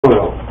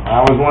little.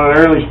 I was one of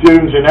the early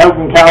students in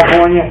Oakland,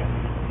 California,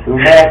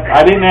 who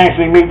I didn't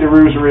actually meet the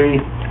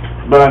Roosery,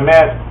 but I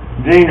met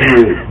James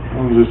Reed,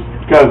 who was his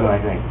cousin, I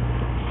think.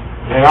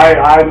 And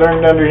I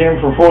learned under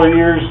him for 4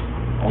 years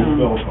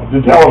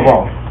the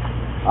telephone.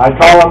 I'd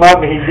call him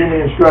up and he'd give me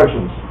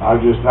instructions. I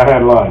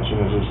had lunch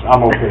and it's just,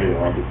 I'm okay.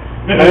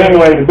 But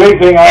anyway, the big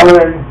thing I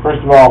learned,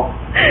 first of all,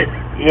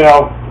 you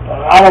know,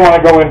 I don't want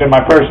to go into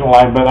my personal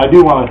life, but I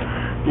do want to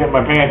get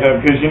my pants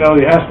up because, you know,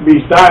 there has to be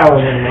style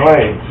in the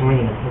legs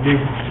when you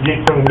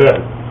get cleaned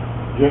up.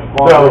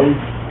 So,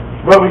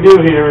 what we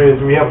do here is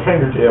we have a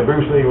finger tab.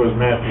 Bruce Lee was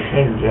master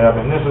finger tab,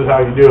 and this is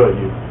how you do it.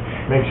 You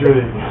make sure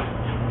that,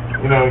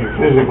 you know,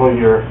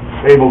 you're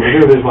able to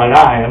do this like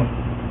I am.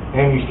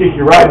 And you stick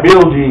your right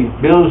Bill G.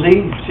 Bill Z?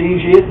 C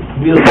shit?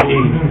 Bill G.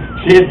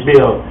 Shit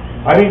Bill.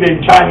 I think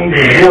the Chinese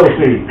is Bill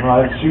C.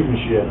 Well, that's shooting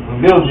shit.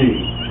 Bill G.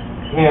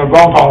 You know,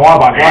 Gong Tong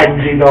Wabak, why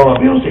didn't you go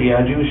Bill C?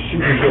 I do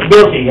shooting shit.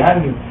 Bill C.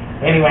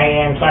 Anyway,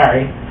 I'm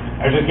sorry.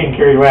 I was just getting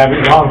carried away. I've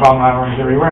been Hong Kong, I don't everywhere.